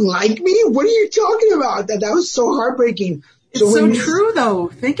 but you don't like me? What are you talking about? That was so heartbreaking. It's so true, though.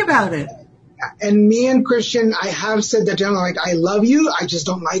 Think about it. And me and Christian, I have said that to him, like, I love you, I just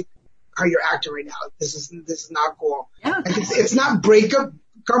don't like how you're acting right now. This is not cool. Yeah. Like, it's not breakup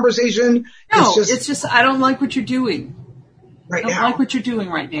conversation. No, it's just I don't like what you're doing. Right now. I don't like what you're doing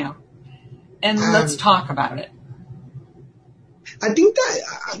right now. And let's talk about it. I think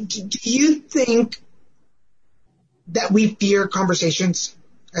that, do you think that we fear conversations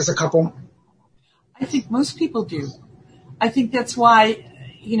as a couple? I think most people do. I think that's why,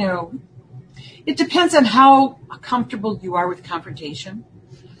 it depends on how comfortable you are with confrontation.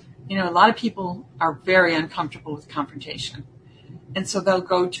 A lot of people are very uncomfortable with confrontation. And so they'll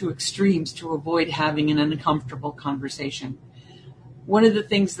go to extremes to avoid having an uncomfortable conversation. One of the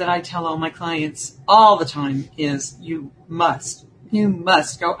things that I tell all my clients all the time is you must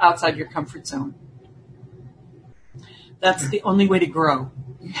go outside your comfort zone. That's the only way to grow.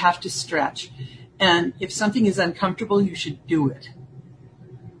 You have to stretch. And if something is uncomfortable, you should do it.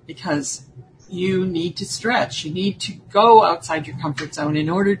 Because you need to stretch. You need to go outside your comfort zone in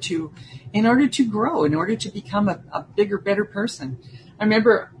order to grow, in order to become a bigger, better person. I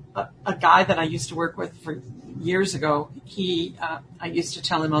remember a guy that I used to work with for years ago. I used to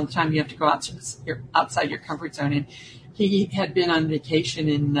tell him all the time, you have to go outside your comfort zone. And he had been on vacation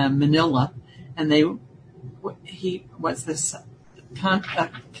in Manila, and he was this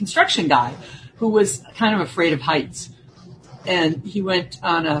construction guy who was kind of afraid of heights. And he went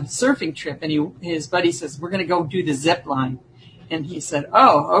on a surfing trip, and his buddy says, we're going to go do the zip line. And he said,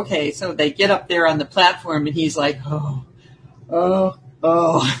 oh, okay. So they get up there on the platform, and he's like, oh.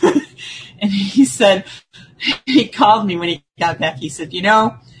 And he said, he called me when he got back. He said,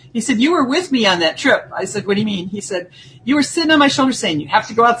 you were with me on that trip. I said, what do you mean? He said, you were sitting on my shoulder saying, you have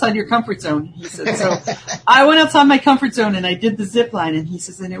to go outside your comfort zone. He said, so I went outside my comfort zone and I did the zip line. And he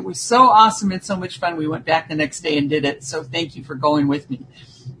says, and it was so awesome and so much fun. We went back the next day and did it. So thank you for going with me.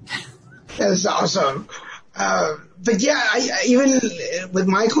 That's awesome. But yeah, I even with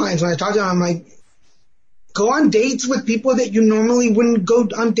my clients, when I talk to them, I'm like, go on dates with people that you normally wouldn't go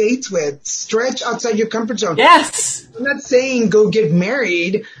on dates with. Stretch outside your comfort zone. Yes. I'm not saying go get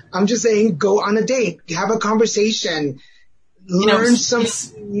married. I'm just saying go on a date, have a conversation, learn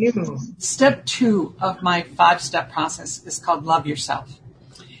something new. Step 2 of my 5-step process is called love yourself.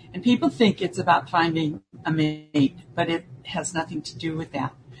 And people think it's about finding a mate, but it has nothing to do with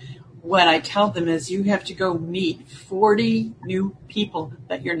that. What I tell them is you have to go meet 40 new people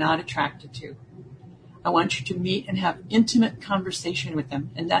that you're not attracted to. I want you to meet and have intimate conversation with them.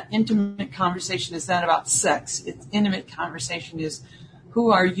 And that intimate conversation is not about sex. It's intimate conversation is,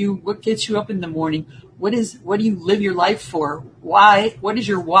 who are you? What gets you up in the morning? What do you live your life for? Why? What is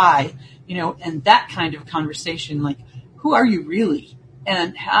your why? And that kind of conversation, like, who are you really?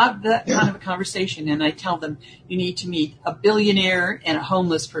 And have that kind of a conversation. And I tell them, you need to meet a billionaire and a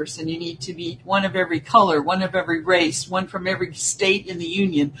homeless person. You need to meet one of every color, one of every race, one from every state in the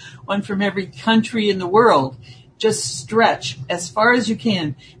union, one from every country in the world. Just stretch as far as you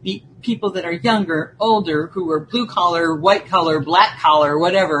can. Meet people that are younger, older, who are blue collar, white collar, black collar,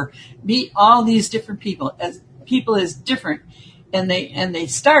 whatever. Meet all these different people as different. And they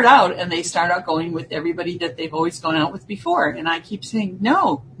start out going with everybody that they've always gone out with before. And I keep saying,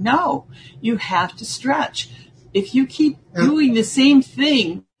 no, you have to stretch. If you keep doing the same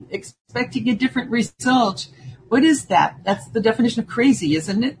thing, expecting a different result, what is that? That's the definition of crazy,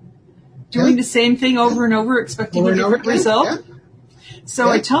 isn't it? Doing the same thing over and over, expecting a different result. Yeah. So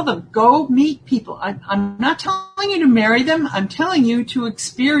I tell them, go meet people. I'm not telling you to marry them. I'm telling you to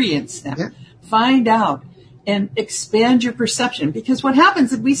experience them. Yeah. Find out. And expand your perception. Because what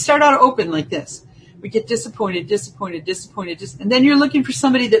happens is we start out open like this. We get disappointed, and then you're looking for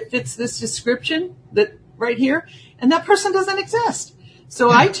somebody that fits this description that right here, and that person doesn't exist. So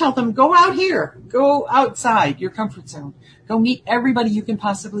I tell them, go out here, go outside your comfort zone, go meet everybody you can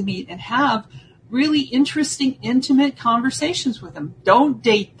possibly meet, and have really interesting, intimate conversations with them. Don't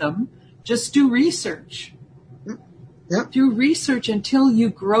date them, just do research. Yep. Do research until you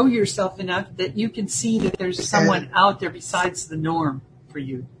grow yourself enough that you can see that there's someone out there besides the norm for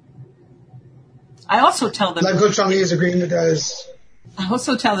you. I also tell them... Like Coach Chong is agreeing with us. I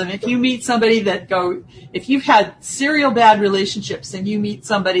also tell them, if you meet somebody if you've had serial bad relationships and you meet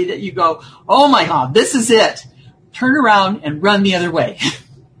somebody that you go, oh my God, this is it, turn around and run the other way.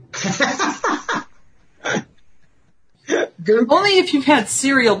 Only if you've had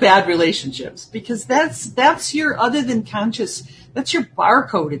serial bad relationships, because that's your other than conscious, that's your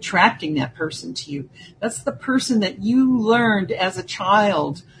barcode attracting that person to you. That's the person that you learned as a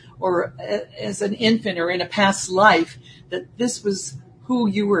child or as an infant or in a past life that this was who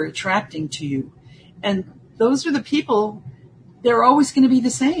you were attracting to you. And those are the people, they're always going to be the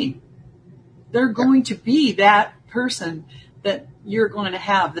same. They're going to be that person that you're going to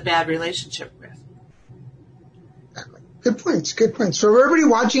have the bad relationship with. Good points. For everybody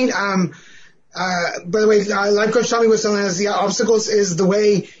watching, by the way, like Coach Tommy was telling us, the obstacles is the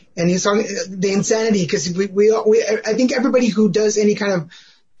way, and he's talking the insanity, because I think everybody who does any kind of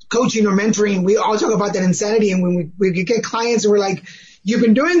coaching or mentoring, we all talk about that insanity, and when we get clients and we're like, you've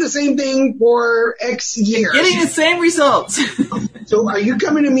been doing the same thing for X years. Getting the same results. So are you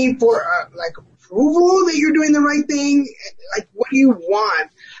coming to me for approval that you're doing the right thing? Like, what do you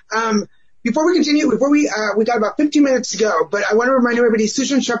want? Before we continue, we got about 15 minutes to go, but I want to remind everybody,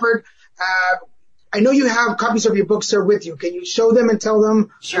 Susan Sheppard, I know you have copies of your books there with you. Can you show them and tell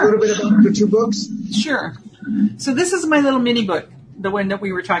them a little bit about your 2 books? Sure. So this is my little mini book, the one that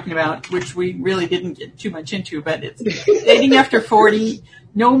we were talking about, which we really didn't get too much into, but it's Dating After 40,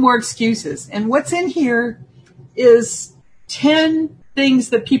 No More Excuses. And what's in here is 10 things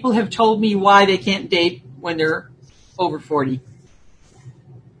that people have told me why they can't date when they're over 40.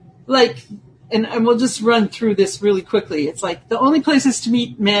 Like, and we'll just run through this really quickly. It's like the only places to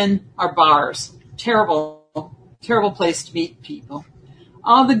meet men are bars. Terrible, terrible place to meet people.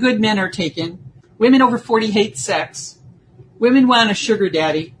 All the good men are taken. Women over 40 hate sex. Women want a sugar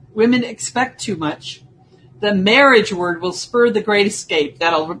daddy. Women expect too much. The marriage word will spur the great escape.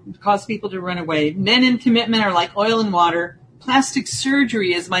 That'll cause people to run away. Men in commitment are like oil and water. Plastic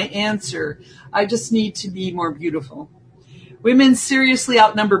surgery is my answer. I just need to be more beautiful. Women seriously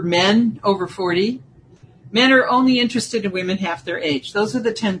outnumber men over 40. Men are only interested in women half their age. Those are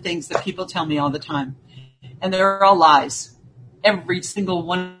the 10 things that people tell me all the time. And they're all lies. Every single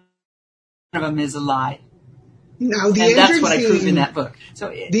one of them is a lie. Now, and that's what I proved in that book. So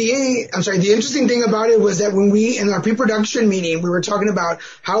the interesting thing about it was that when we, in our pre-production meeting, we were talking about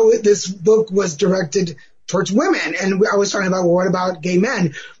how this book was directed towards women. And I was talking about, well, what about gay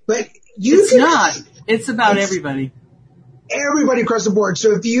men? But it's not. It's about everybody. Everybody across the board.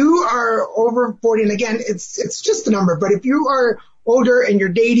 So if you are over 40, and again, it's just a number, but if you are older and you're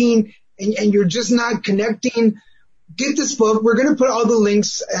dating and you're just not connecting, get this book. We're going to put all the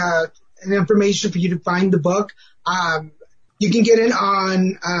links and information for you to find the book. You can get it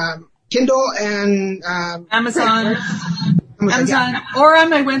on Kindle and Amazon, or on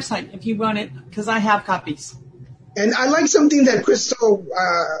my website if you want it, because I have copies. And I like something that Crystal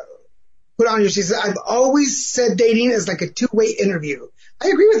put on here. She said, I've always said dating is like a two-way interview. I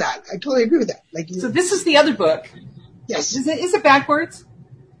agree with that. I totally agree with that. So this is the other book. Yes. Is it backwards?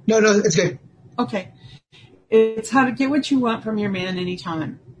 No, it's good. Okay. It's How to Get What You Want from Your Man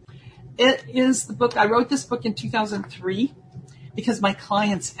Anytime. It is the book. I wrote this book in 2003 because my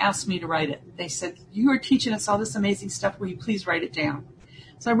clients asked me to write it. They said, you are teaching us all this amazing stuff. Will you please write it down?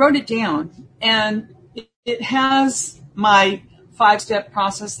 So I wrote it down, and it has my 5-step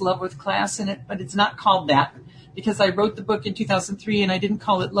process, Love with Class, in it, but it's not called that because I wrote the book in 2003 and I didn't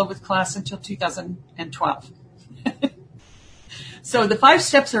call it Love with Class until 2012. So the 5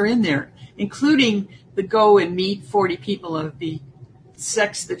 steps are in there, including the go and meet 40 people of the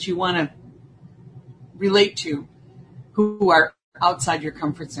sex that you want to relate to who are outside your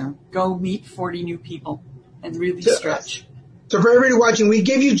comfort zone. Go meet 40 new people and really stretch. So for everybody watching, we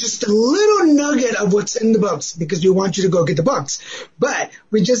give you just a little nugget of what's in the books because we want you to go get the books. But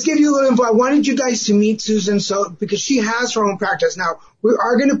we just give you a little info. I wanted you guys to meet Susan because she has her own practice. Now, we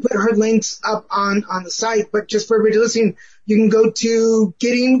are going to put her links up on the site, but just for everybody listening, you can go to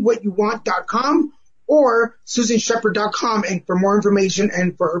gettingwhatyouwant.com or SusanSheppard.com and for more information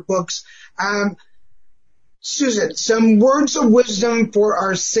and for her books. Susan, some words of wisdom for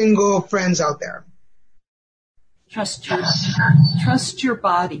our single friends out there. Trust your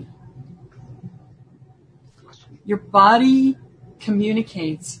body. Your body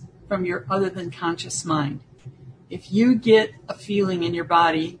communicates from your other than conscious mind. If you get a feeling in your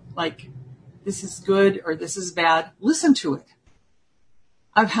body like this is good or this is bad, listen to it.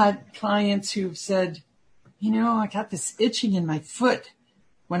 I've had clients who've said, I got this itching in my foot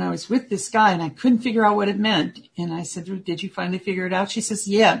when I was with this guy and I couldn't figure out what it meant. And I said, did you finally figure it out? She says,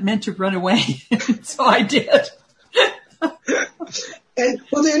 yeah, it meant to run away. So I did. And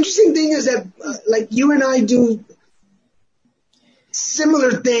well, the interesting thing is that like you and I do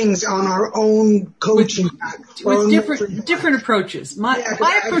similar things on our own coaching with different approaches. My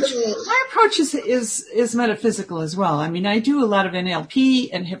approach is metaphysical as well. I mean, I do a lot of NLP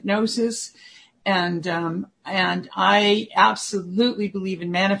and hypnosis, and I absolutely believe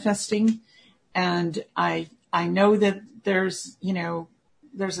in manifesting, and I know that there's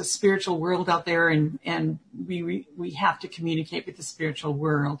a spiritual world out there, and we have to communicate with the spiritual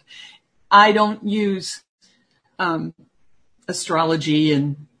world. I don't use astrology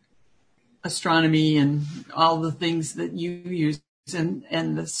and astronomy and all the things that you use and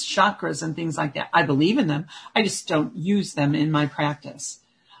the chakras and things like that. I believe in them. I just don't use them in my practice.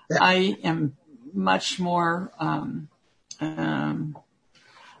 Yeah. I am much more, I'm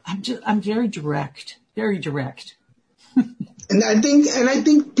very direct, very direct. And I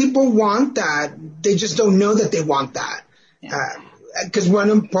think people want that. They just don't know that they want that. Because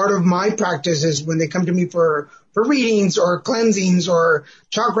part of my practice is when they come to me for readings or cleansings or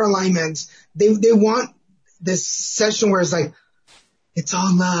chakra alignments, they want this session where it's like, it's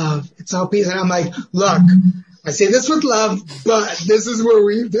all love, it's all peace. And I'm like, look, I say this with love, but this is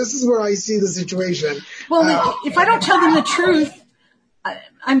where I see the situation. Well, if I don't tell them the truth,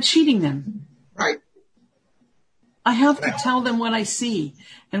 I'm cheating them. Right. I have to tell them what I see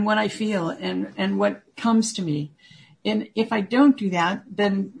and what I feel and what comes to me. And if I don't do that,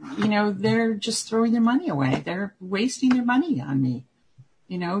 then, they're just throwing their money away. They're wasting their money on me.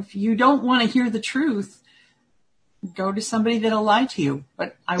 If you don't want to hear the truth, go to somebody that'll lie to you,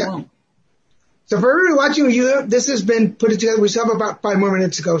 but I won't. So for everybody watching, this has been Put It Together. We still have about 6 more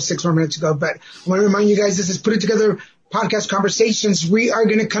minutes to go, but I want to remind you guys, this is Put It Together Podcast Conversations. We are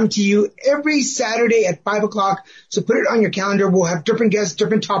going to come to you every Saturday at 5 o'clock. So put it on your calendar. We'll have different guests,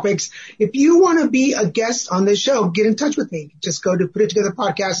 different topics. If you want to be a guest on this show, get in touch with me. Just go to Put It Together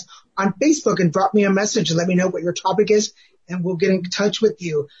Podcast on Facebook and drop me a message and let me know what your topic is, and we'll get in touch with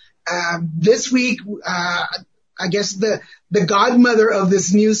you. This week, I guess the godmother of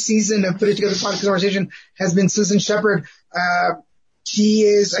this new season of Put It Together Podcast Conversation has been Susan Sheppard. She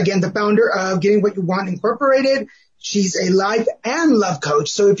is, again, the founder of Getting What You Want Incorporated. She's a life and love coach.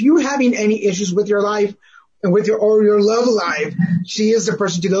 So if you're having any issues with your life and with your love life, she is the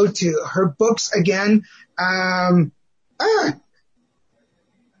person to go to. Her books, again, How to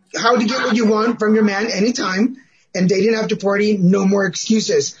Get What You Want from Your Man Anytime, and Dating After 40, No More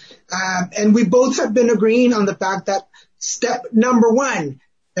Excuses. And we both have been agreeing on the fact that step number one,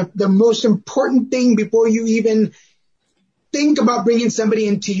 the most important thing before you even think about bringing somebody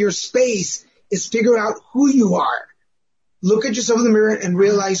into your space, is figure out who you are. Look at yourself in the mirror and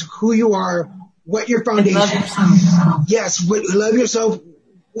realize who you are, what your foundation is. Yes, love yourself.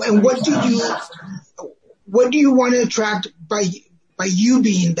 And what do you want to attract by you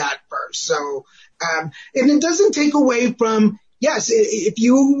being that first? So, and it doesn't take away from, yes, if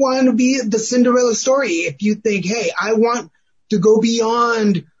you want to be the Cinderella story, if you think, hey, I want to go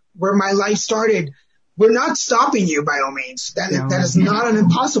beyond where my life started, we're not stopping you by all means. That is not an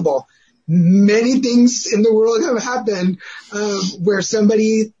impossible. Many things in the world have happened where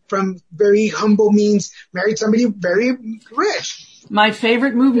somebody from very humble means married somebody very rich. My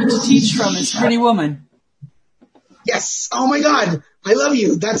favorite movie to teach from is Pretty Woman. Yes. Oh, my God. I love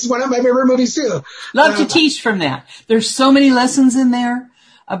you. That's one of my favorite movies, too. Love to teach from that. There's so many lessons in there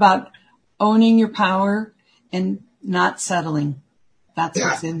about owning your power and not settling. That's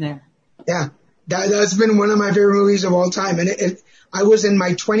what's in there. Yeah. That's been one of my favorite movies of all time. And I was in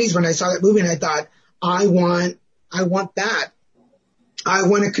my 20s when I saw that movie, and I thought, I want that. I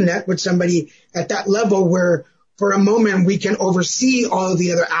want to connect with somebody at that level where for a moment we can oversee all of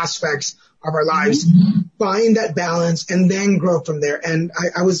the other aspects of our lives, find that balance, and then grow from there. And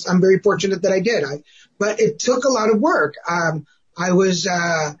I'm very fortunate that I did. But it took a lot of work. I was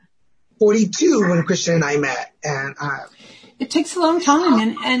 42 when Christian and I met, and it takes a long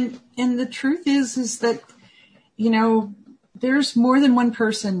time. And the truth is that, there's more than one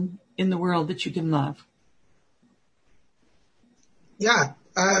person in the world that you can love. Yeah.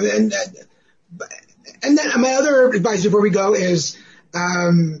 And then my other advice before we go is,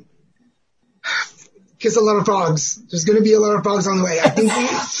 kiss a lot of frogs. There's going to be a lot of frogs on the way. I think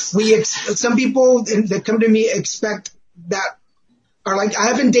some people that come to me expect that, are like, I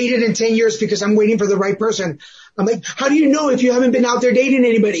haven't dated in 10 years because I'm waiting for the right person. I'm like, how do you know if you haven't been out there dating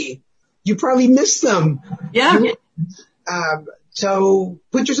anybody? You probably missed them. Yeah. So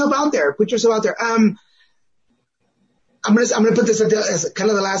put yourself out there. I'm going to put this as kind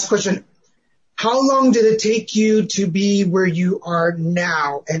of the last question. How long did it take you to be where you are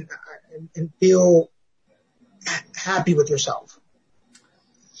now and feel happy with yourself?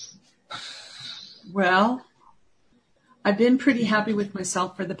 Well, I've been pretty happy with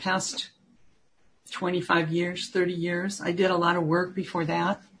myself for the past 25 years, 30 years. I did a lot of work before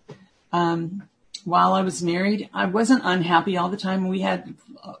that. While I was married, I wasn't unhappy all the time. We have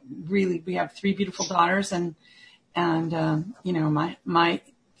 3 beautiful daughters, and my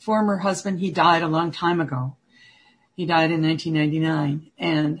former husband, he died a long time ago. He died in 1999,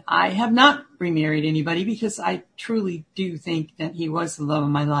 and I have not remarried anybody because I truly do think that he was the love of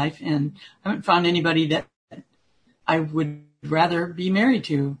my life, and I haven't found anybody that I would rather be married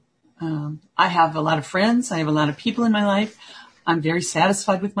to. I have a lot of friends. I have a lot of people in my life. I'm very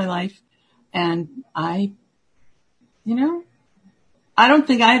satisfied with my life. And I don't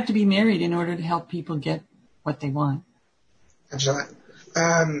think I have to be married in order to help people get what they want. Excellent.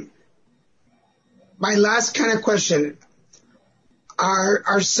 My last kind of question,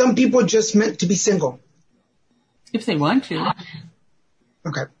 are some people just meant to be single? If they want to.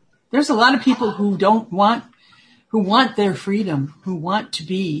 Okay. There's a lot of people who want their freedom, who want to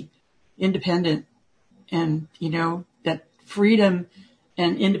be independent, and, that freedom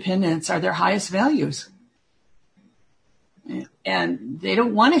and independence are their highest values. And they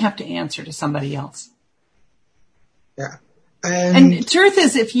don't want to have to answer to somebody else. Yeah. And the truth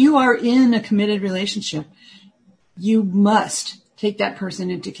is, if you are in a committed relationship, you must take that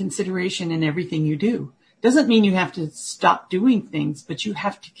person into consideration in everything you do. Doesn't mean you have to stop doing things, but you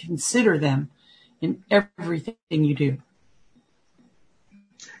have to consider them in everything you do.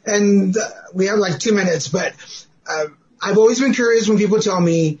 and we have like 2 minutes, but I've always been curious when people tell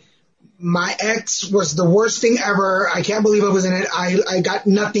me my ex was the worst thing ever. I can't believe I was in it. I got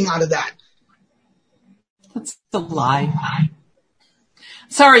nothing out of that. That's a lie.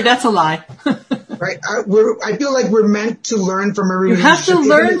 Sorry, that's a lie. Right? I feel like we're meant to learn from a You have to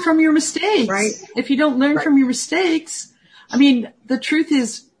learn from your mistakes. Right? If you don't learn from your mistakes, I mean, the truth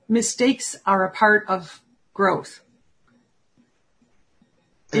is mistakes are a part of growth.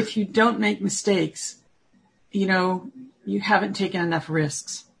 If you don't make mistakes, you haven't taken enough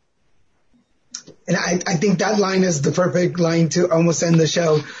risks. And I think that line is the perfect line to almost end the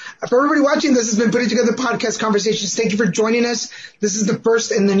show. For everybody watching, this has been Putting Together Podcast Conversations. Thank you for joining us. This is the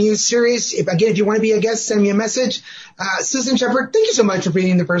first in the new series. If you want to be a guest, send me a message. Susan Sheppard, thank you so much for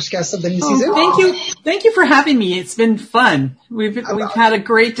being the first guest of the new season. Thank you. Thank you for having me. It's been fun. We've had a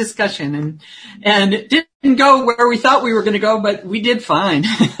great discussion and it didn't go where we thought we were going to go, but we did fine.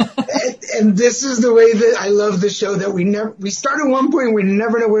 And this is the way that I love the show, that we start at one point and we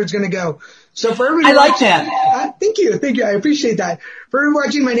never know where it's going to go. So for everybody, I like that. Thank you. I appreciate that. For everyone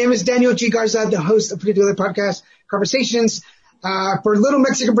watching, my name is Daniel G. Garza, the host of Putting Together Podcast Conversations. For Little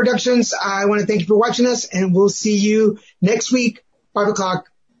Mexican Productions, I want to thank you for watching us, and we'll see you next week, 5:00.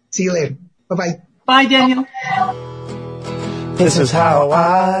 See you later. Bye-bye. Bye, Daniel. This is how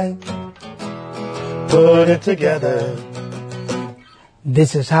I put it together.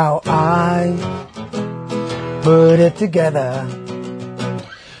 This is how I put it together.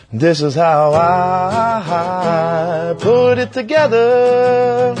 This is how I put it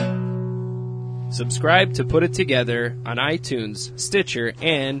together. Subscribe to Put It Together on iTunes, Stitcher,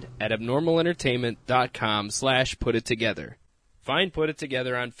 and at abnormalentertainment.com/putittogether. Find Put It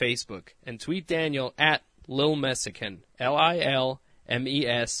Together on Facebook and tweet Daniel at Lil Messican,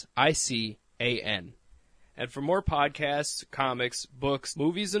 LILMESICAN. And for more podcasts, comics, books,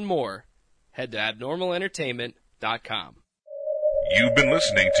 movies, and more, head to abnormalentertainment.com. You've been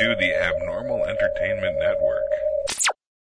listening to the Abnormal Entertainment Network.